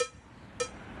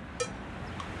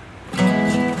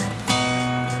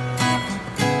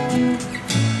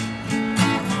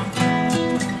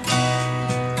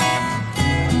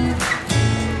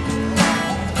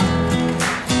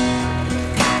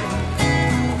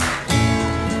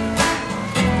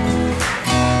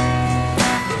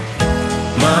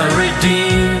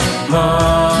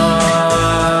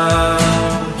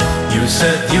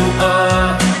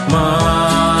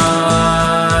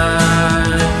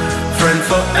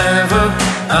forever.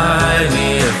 I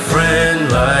need a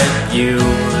friend like you,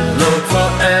 Lord,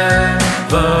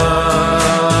 forever.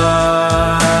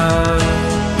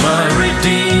 My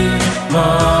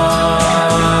Redeemer,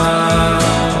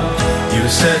 you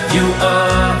said you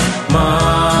are mine,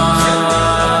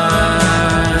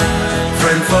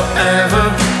 friend forever.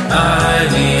 I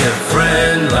need a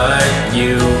friend like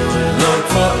you, Lord,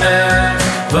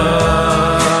 forever.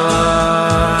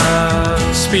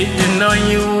 Spitting on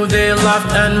you, they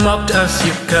laughed and mocked as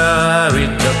you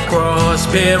carried the cross,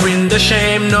 bearing the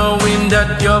shame, knowing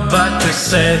that you're about to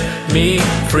set me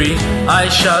free. I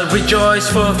shall rejoice,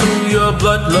 for through your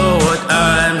blood, Lord,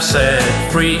 I'm set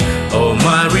free. Oh,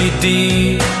 my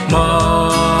Redeemer,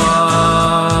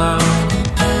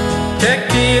 take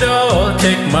it all,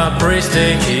 take my praise,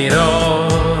 take it all.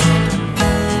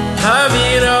 Have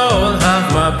it all,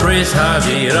 have my praise, have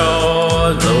it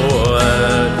all,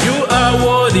 Lord. You are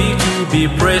worthy to be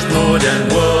praised, more than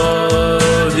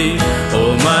worthy.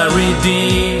 Oh, my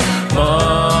Redeemer,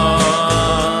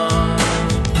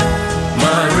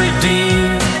 my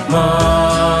Redeemer.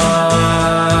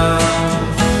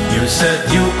 You said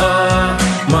you are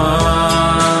mine,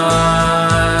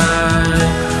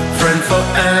 friend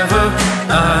forever.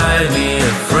 I need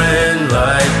a friend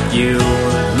like you,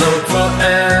 Lord,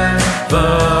 forever.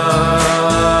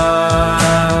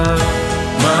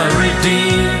 My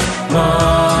Redeemer,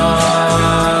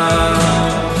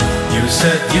 you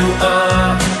said you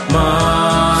are mine,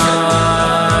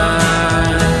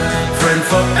 friend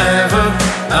forever.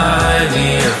 I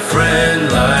need a friend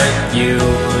like you,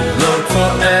 Lord,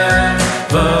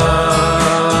 forever.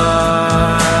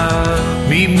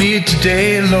 Meet me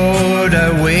today, Lord, I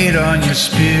wait on your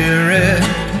Spirit.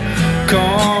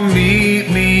 Come meet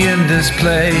me in this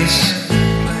place.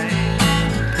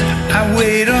 I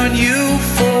wait on you,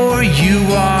 for you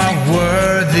are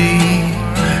worthy.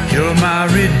 You're my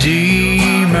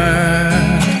Redeemer.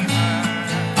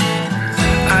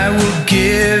 I will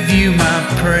give you my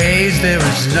praise. There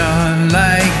is none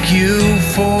like you,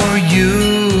 for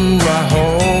you are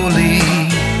holy.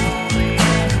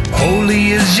 Holy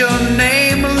is your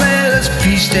name. Let us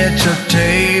feast at your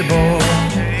table,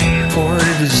 for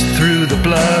it is through the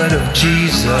blood of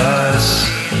Jesus,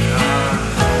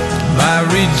 my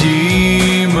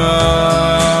Redeemer.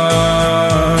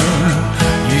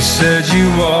 You said you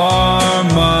are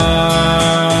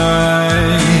mine,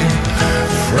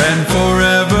 friend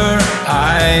forever.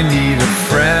 I need a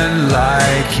friend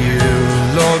like you,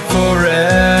 Lord,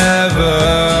 forever.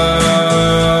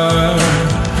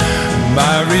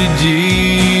 My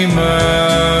Redeemer,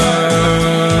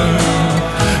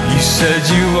 you said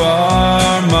you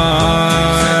are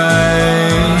mine,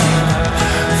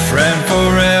 friend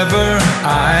forever.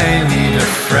 I need a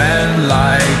friend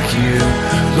like you,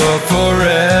 Lord,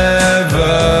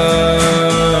 forever.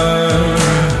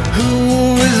 Who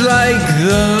is like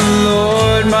the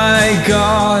Lord my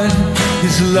God?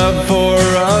 His love for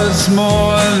us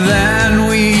more than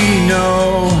we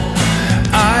know.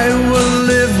 I will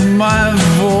lift my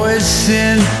voice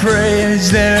in praise.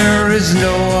 There is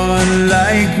no one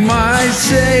like my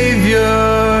Savior.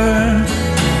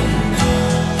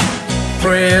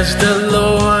 Praise the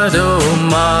Lord, oh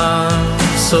my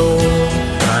soul.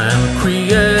 I am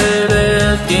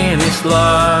created in His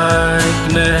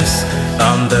likeness.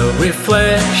 I'm the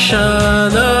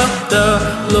reflection of the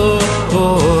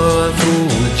Lord. Through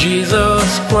Jesus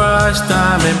Christ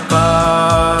I'm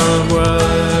empowered.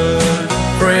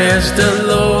 Praise the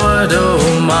Lord, oh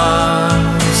my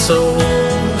soul.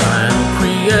 I am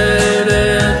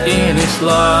created in His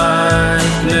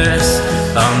likeness.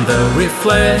 I'm the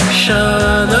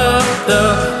reflection of the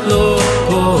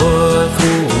Lord.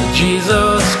 Through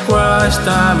Jesus Christ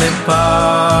I'm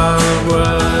empowered.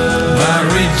 My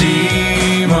Redeemer,